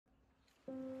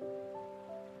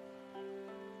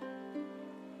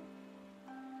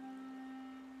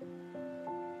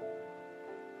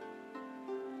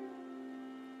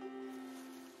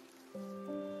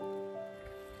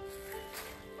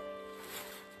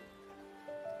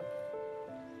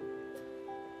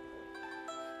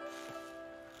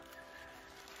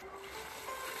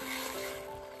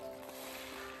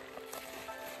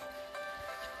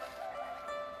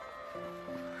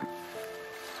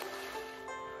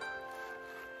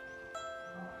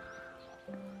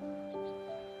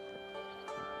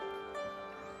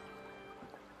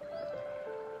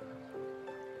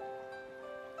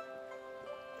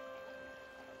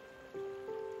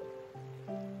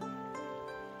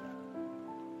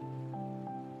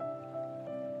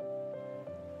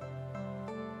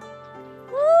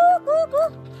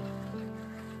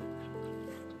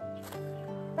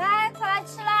来，快来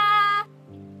吃啦！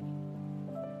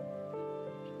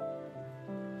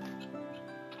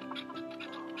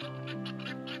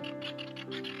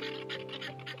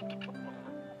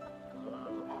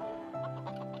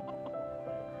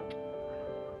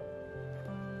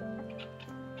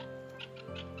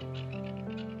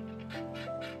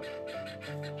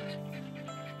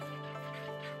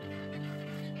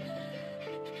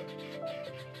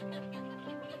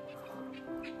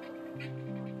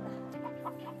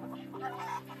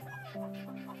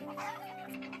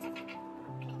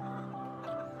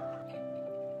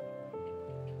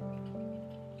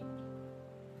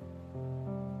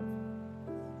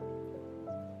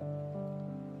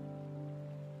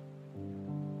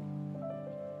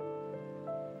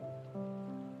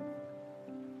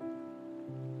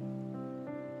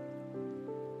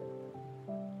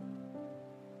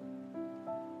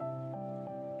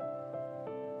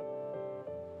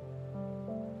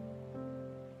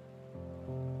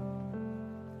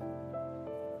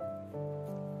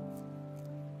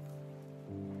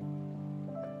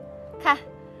看，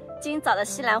今早的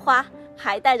西兰花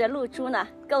还带着露珠呢，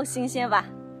够新鲜吧？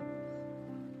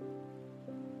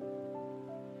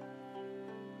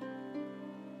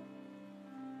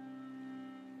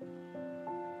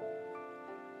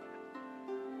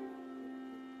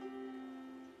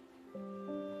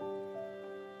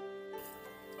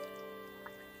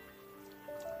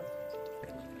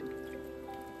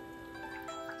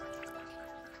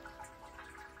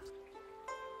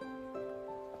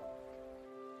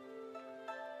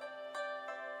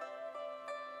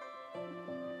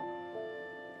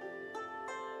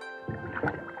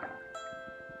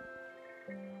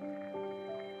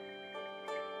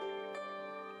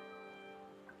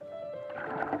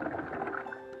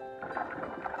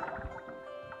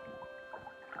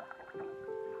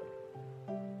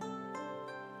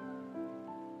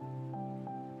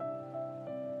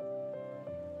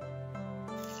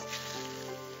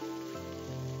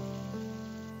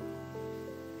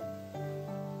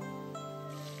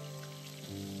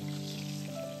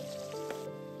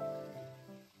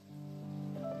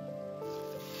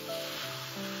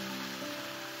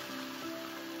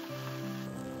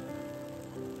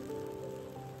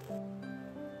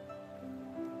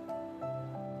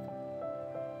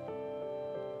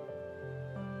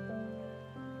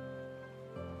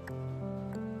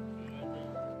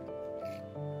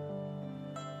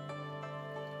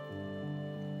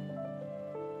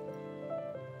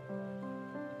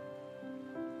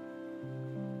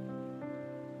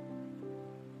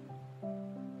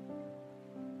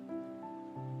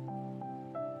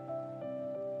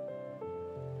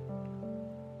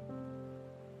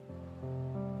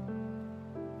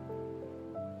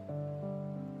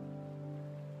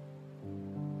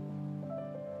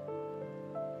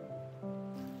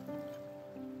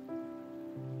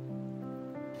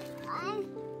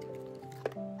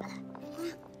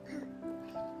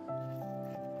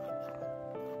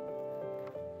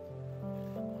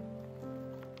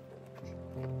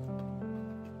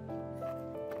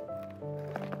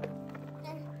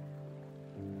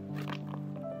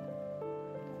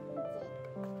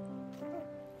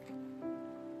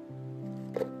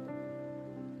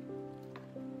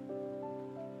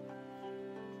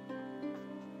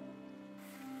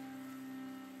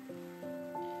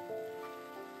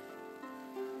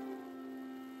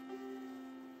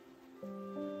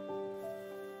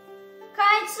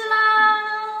开吃啦！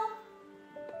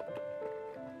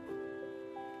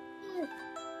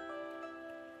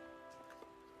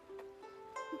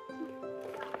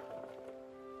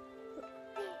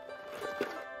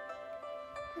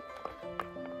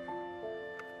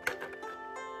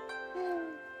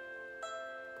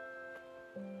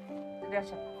不要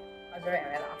吃，我这边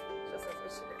没了啊，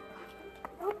吃的。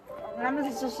咱们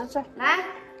吃。来，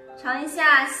尝一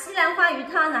下西兰花鱼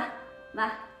汤呢，来。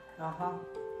啊好。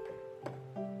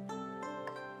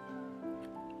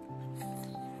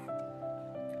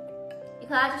一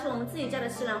颗，这是我们自己摘的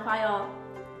西兰花哟。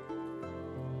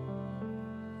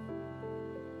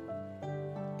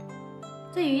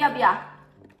这鱼要不要？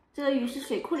这个鱼是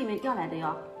水库里面钓来的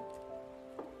哟，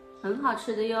很好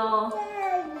吃的哟。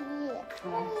这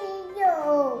里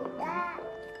有的，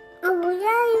我不愿意。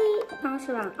汤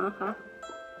是吧？啊好。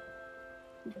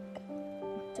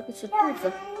这个是肚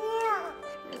子。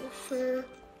是，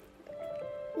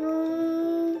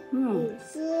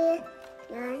西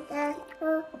兰的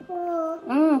呵呵。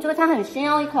这个汤很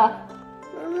鲜哦，一颗。妈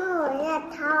妈，我要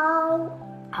汤。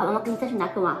好，妈妈给你再去拿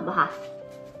口嘛，好不好？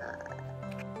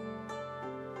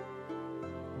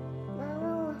妈妈，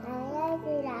我还要去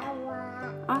拿碗。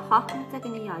啊，好，再给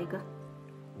你舀一个。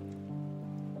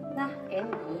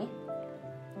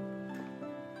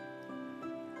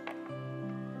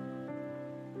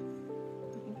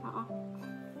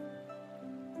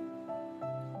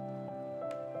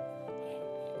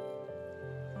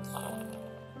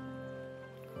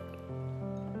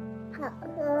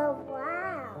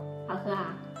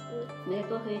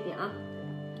喝一点啊，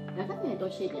两个人也多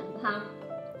吃一点，好不好？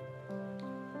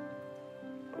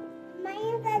妈妈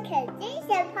应该肯定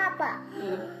先泡泡。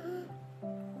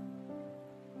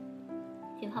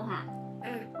先泡泡。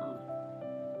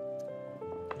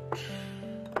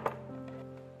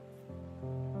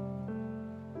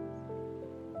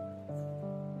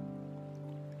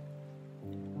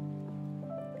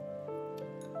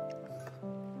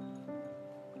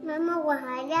妈妈，我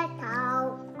还要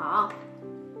逃。好。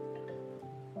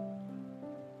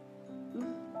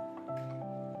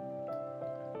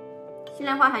西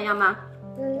兰花还要吗？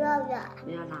不要了。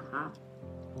不要了，好。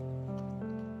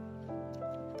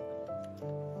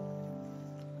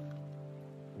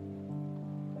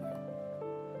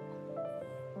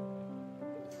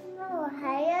那我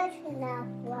还要西兰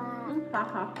花。好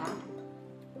好好。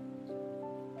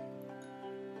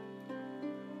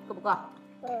够不够？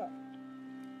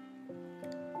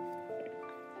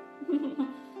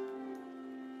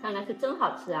看来是真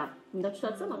好吃啊！你都吃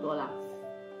了这么多了。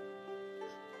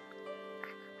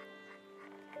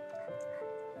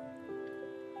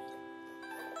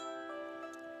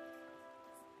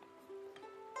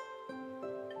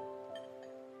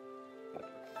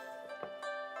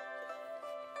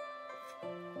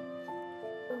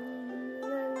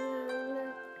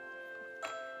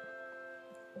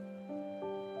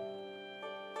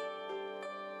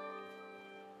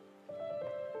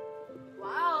哇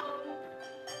哦！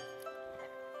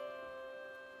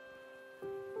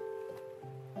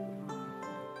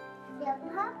小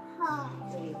泡泡。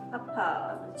对，泡泡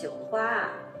酒花，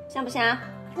香不香？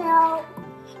香。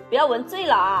不要闻醉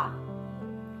了啊！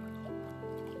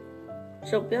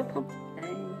手不要碰。哎。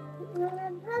妈妈，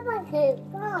泡泡很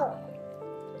棒。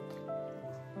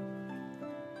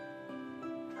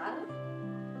啊？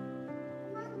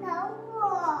妈妈等我。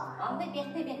好，那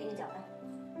边给你搅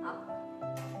拌。好。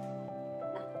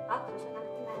来，好，同学们，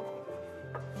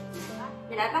来，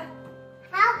你来吧。